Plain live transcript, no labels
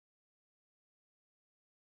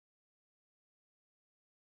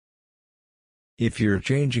If you're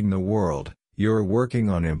changing the world, you're working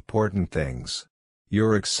on important things.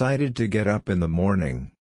 You're excited to get up in the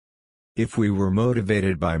morning. If we were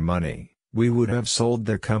motivated by money, we would have sold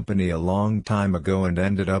the company a long time ago and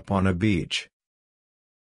ended up on a beach.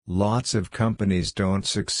 Lots of companies don't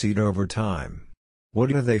succeed over time. What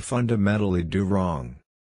do they fundamentally do wrong?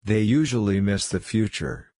 They usually miss the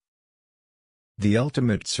future. The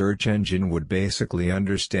ultimate search engine would basically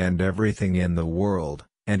understand everything in the world,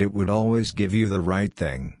 and it would always give you the right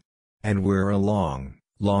thing. And we're a long,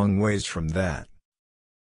 long ways from that.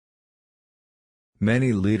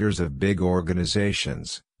 Many leaders of big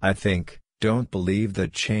organizations, I think, don't believe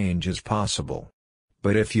that change is possible.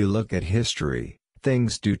 But if you look at history,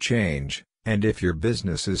 things do change, and if your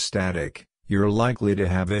business is static, you're likely to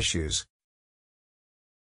have issues.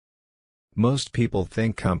 Most people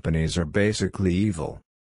think companies are basically evil.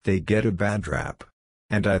 They get a bad rap.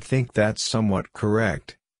 And I think that's somewhat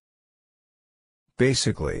correct.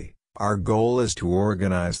 Basically, our goal is to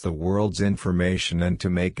organize the world's information and to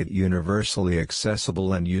make it universally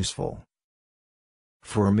accessible and useful.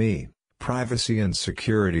 For me, privacy and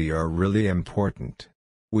security are really important.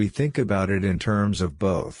 We think about it in terms of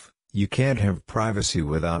both. You can't have privacy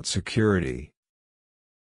without security.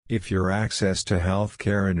 If your access to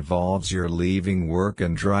healthcare involves your leaving work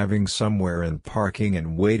and driving somewhere and parking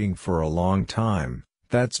and waiting for a long time,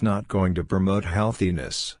 that's not going to promote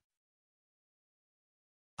healthiness.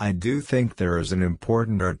 I do think there is an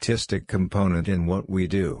important artistic component in what we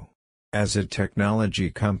do. As a technology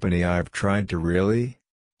company, I've tried to really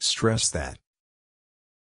stress that.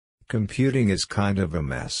 Computing is kind of a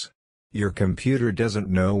mess. Your computer doesn't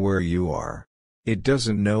know where you are. It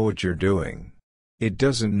doesn't know what you're doing. It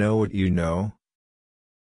doesn't know what you know.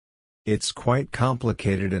 It's quite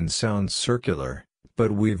complicated and sounds circular,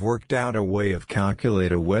 but we've worked out a way of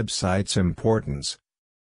calculate a website's importance.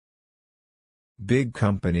 Big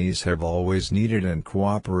companies have always needed and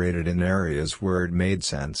cooperated in areas where it made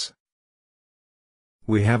sense.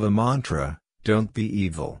 We have a mantra, "Don't be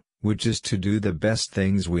evil," which is to do the best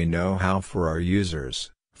things we know how for our users,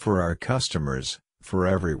 for our customers, for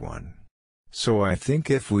everyone. So I think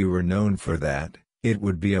if we were known for that, it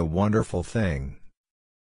would be a wonderful thing.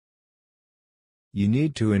 You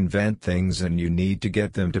need to invent things and you need to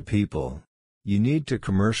get them to people. You need to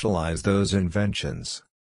commercialize those inventions.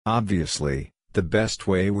 Obviously, the best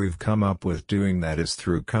way we've come up with doing that is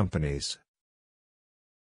through companies.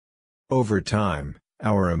 Over time,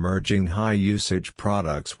 our emerging high-usage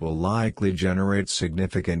products will likely generate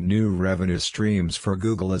significant new revenue streams for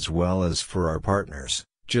Google as well as for our partners,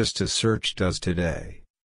 just as search does today.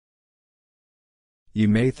 You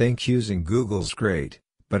may think using Google's great,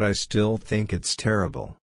 but I still think it's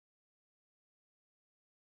terrible.